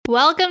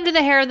Welcome to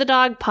the Hair of the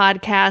Dog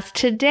podcast.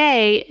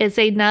 Today is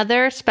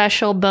another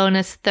special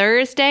bonus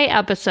Thursday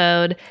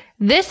episode.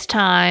 This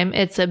time,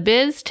 it's a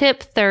Biz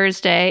Tip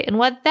Thursday, and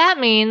what that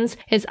means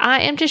is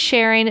I am just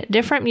sharing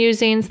different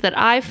musings that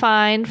I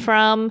find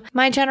from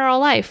my general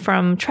life,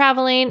 from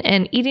traveling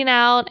and eating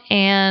out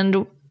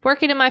and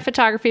working in my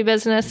photography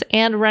business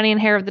and running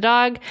Hair of the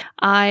Dog.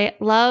 I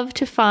love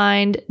to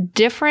find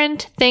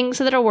different things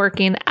that are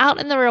working out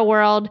in the real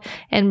world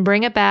and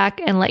bring it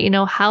back and let you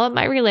know how it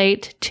might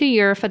relate to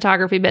your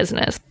photography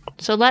business.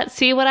 So let's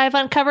see what I've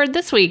uncovered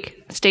this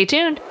week. Stay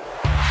tuned.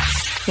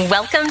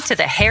 Welcome to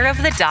the Hair of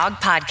the Dog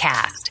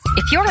podcast.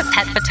 If you're a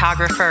pet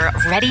photographer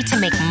ready to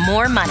make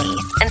more money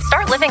and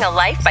start living a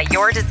life by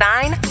your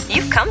design,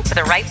 you've come to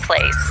the right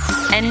place.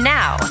 And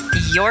now,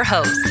 your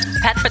host,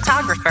 pet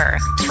photographer,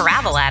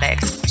 travel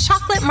addict,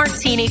 chocolate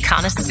martini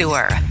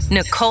connoisseur,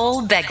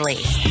 Nicole Begley.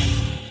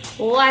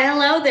 Why,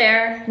 hello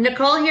there.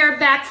 Nicole here,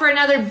 back for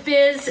another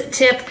Biz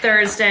Tip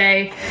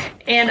Thursday.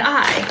 And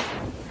I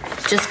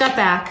just got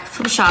back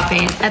from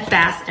shopping at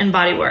Bath &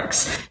 Body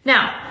Works.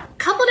 Now,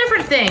 couple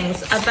different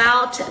things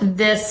about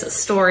this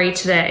story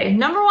today.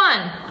 Number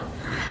one,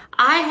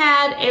 I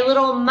had a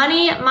little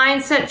money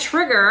mindset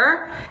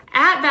trigger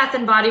at Bath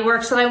 & Body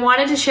Works that I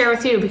wanted to share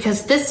with you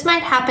because this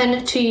might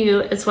happen to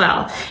you as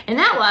well. And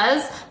that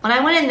was when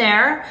I went in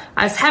there,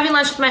 I was having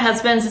lunch with my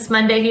husband. It's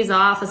Monday, he's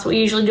off. That's what we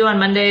usually do on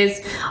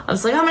Mondays. I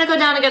was like, I'm going to go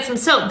down and get some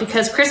soap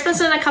because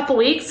Christmas is in a couple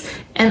weeks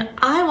and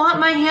I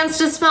want my hands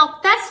to smell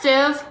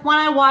festive when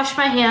I wash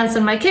my hands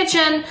in my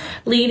kitchen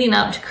leading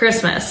up to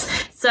Christmas.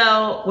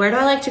 So where do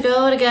I like to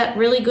go to get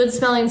really good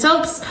smelling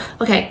soaps?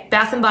 Okay,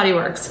 Bath & Body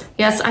Works.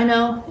 Yes, I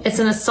know it's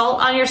an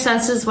assault on your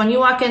senses when you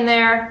walk in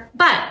there,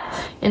 but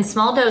in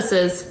small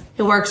doses,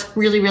 it works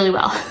really, really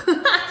well.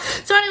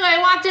 So anyway, I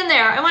walked in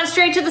there. I went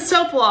straight to the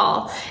soap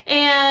wall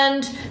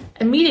and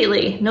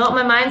immediately, know what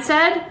my mind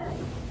said?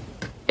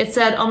 It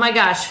said, oh my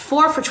gosh,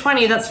 4 for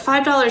 $20, that's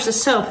 $5 a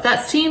soap.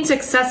 That seems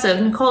excessive.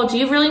 Nicole, do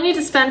you really need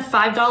to spend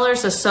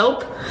 $5 a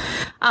soap?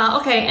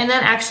 Okay, and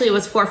then actually it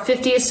was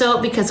 $4.50 a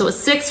soap because it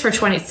was 6 for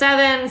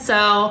 $27.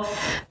 So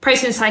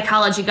pricing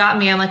psychology got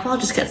me. I'm like, well, I'll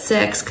just get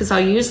 6 because I'll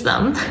use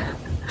them.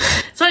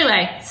 So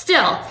anyway,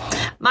 still,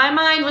 my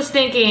mind was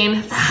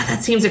thinking, that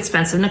seems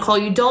expensive. Nicole,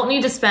 you don't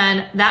need to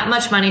spend that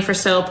much money for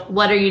soap.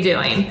 What are you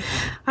doing?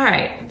 All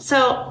right,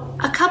 so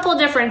a couple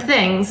different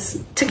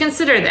things to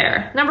consider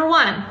there. Number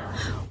one,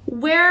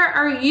 where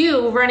are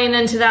you running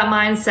into that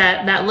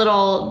mindset, that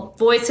little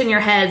voice in your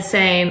head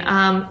saying,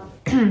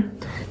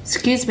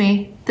 excuse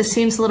me, this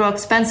seems a little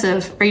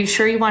expensive. Are you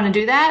sure you want to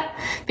do that?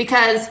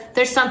 Because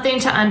there's something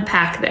to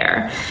unpack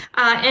there.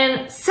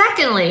 And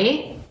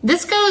secondly,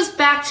 this goes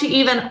back to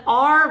even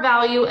our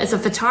value as a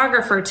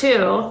photographer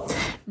too.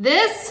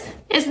 This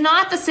is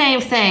not the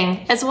same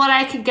thing as what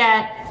I could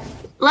get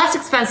less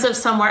expensive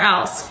somewhere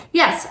else.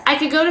 Yes, I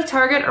could go to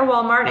Target or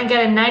Walmart and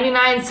get a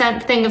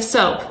 99-cent thing of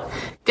soap.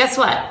 Guess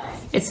what?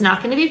 It's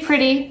not going to be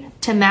pretty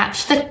to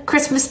match the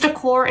Christmas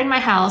decor in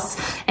my house,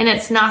 and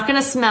it's not going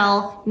to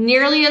smell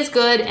nearly as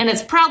good, and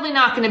it's probably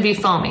not going to be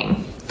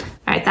foaming.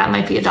 All right, that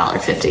might be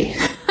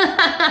 $1.50.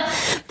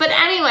 But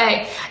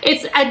anyway,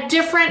 it's a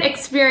different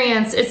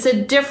experience. It's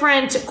a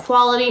different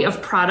quality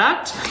of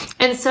product.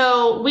 And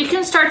so we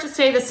can start to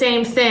say the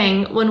same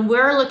thing when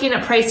we're looking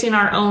at pricing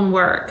our own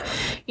work.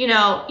 You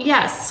know,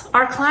 yes,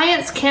 our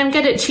clients can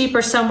get it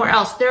cheaper somewhere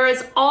else. There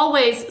is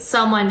always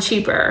someone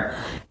cheaper.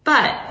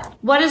 But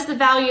what is the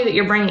value that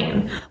you're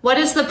bringing? What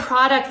is the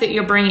product that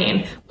you're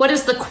bringing? What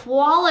is the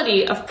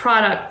quality of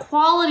product,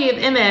 quality of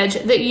image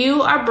that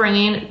you are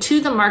bringing to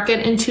the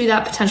market and to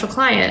that potential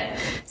client?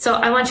 So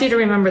I want you to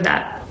remember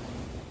that.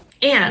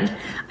 And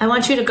I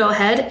want you to go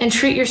ahead and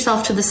treat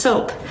yourself to the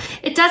soap.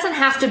 It doesn't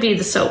have to be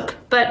the soap,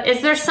 but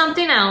is there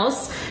something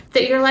else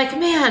that you're like,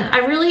 man,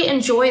 I really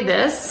enjoy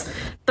this,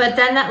 but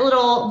then that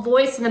little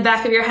voice in the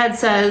back of your head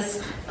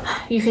says,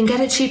 you can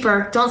get it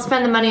cheaper. Don't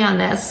spend the money on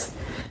this.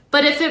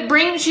 But if it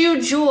brings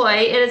you joy,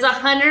 it is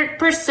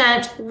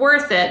 100%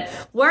 worth it.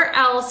 Where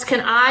else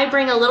can I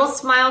bring a little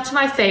smile to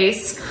my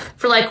face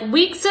for like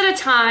weeks at a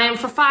time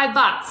for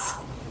 $5?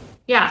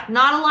 Yeah,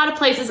 not a lot of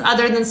places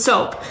other than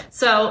soap.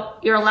 So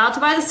you're allowed to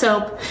buy the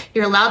soap.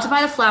 You're allowed to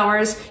buy the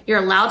flowers. You're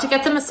allowed to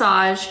get the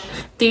massage.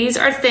 These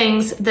are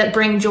things that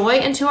bring joy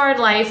into our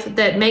life,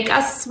 that make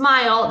us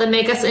smile, that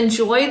make us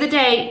enjoy the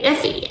day,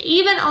 if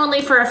even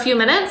only for a few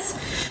minutes.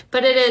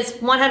 But it is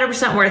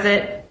 100% worth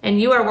it,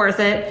 and you are worth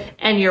it,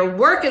 and your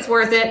work is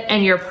worth it,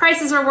 and your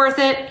prices are worth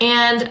it,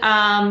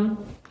 and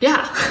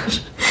yeah.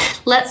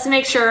 Let's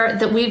make sure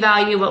that we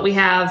value what we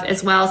have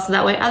as well, so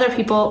that way other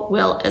people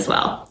will as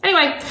well.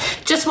 Anyway,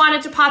 just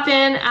wanted to pop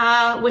in,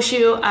 wish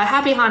you a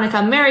happy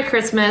Hanukkah, Merry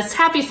Christmas,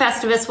 Happy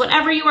Festivus,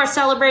 whatever you are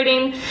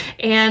celebrating,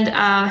 and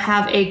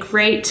have a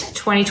great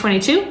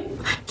 2022.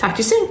 Talk to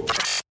you soon.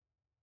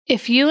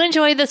 If you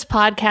enjoyed this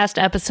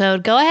podcast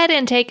episode, go ahead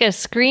and take a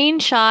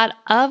screenshot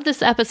of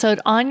this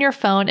episode on your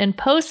phone and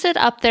post it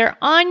up there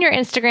on your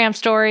Instagram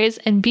stories,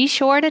 and be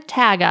sure to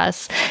tag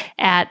us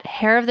at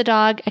Hair of the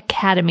Dog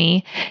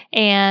Academy.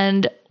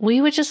 And we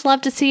would just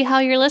love to see how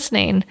you're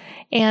listening.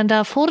 And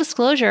full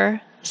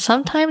disclosure,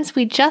 sometimes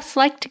we just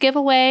like to give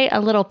away a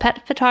little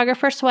pet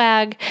photographer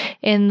swag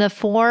in the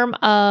form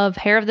of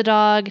Hair of the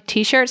Dog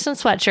t-shirts and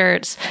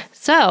sweatshirts.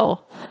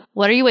 So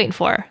what are you waiting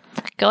for?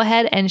 Go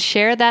ahead and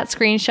share that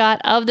screenshot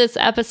of this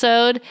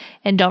episode,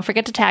 and don't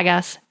forget to tag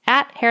us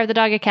at Hair of the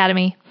Dog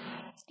Academy.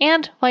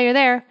 And while you're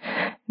there,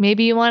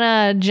 maybe you want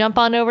to jump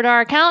on over to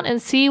our account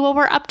and see what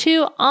we're up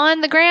to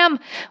on the gram.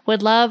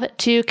 Would love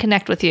to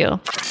connect with you.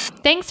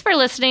 Thanks for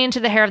listening to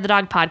the Hair of the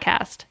Dog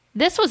podcast.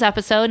 This was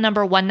episode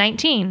number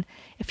 119.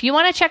 If you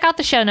want to check out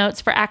the show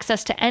notes for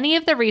access to any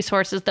of the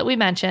resources that we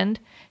mentioned,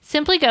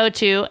 simply go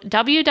to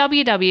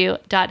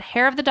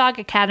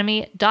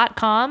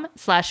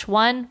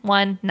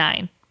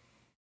www.hairofthedogacademy.com/119.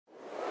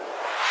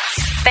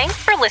 Thanks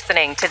for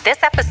listening to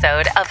this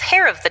episode of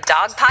Hair of the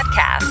Dog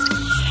podcast.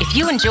 If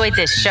you enjoyed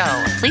this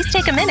show, please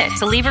take a minute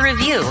to leave a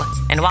review.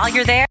 And while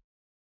you're there,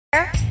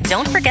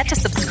 don't forget to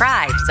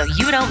subscribe so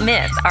you don't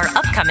miss our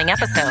upcoming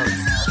episodes.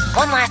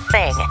 One last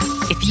thing,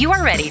 if you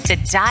are ready to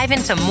dive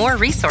into more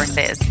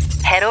resources,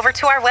 head over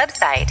to our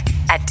website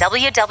at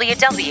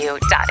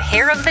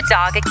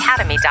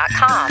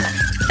www.hairofthedogacademy.com.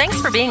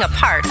 Thanks for being a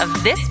part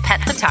of this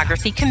pet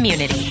photography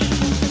community.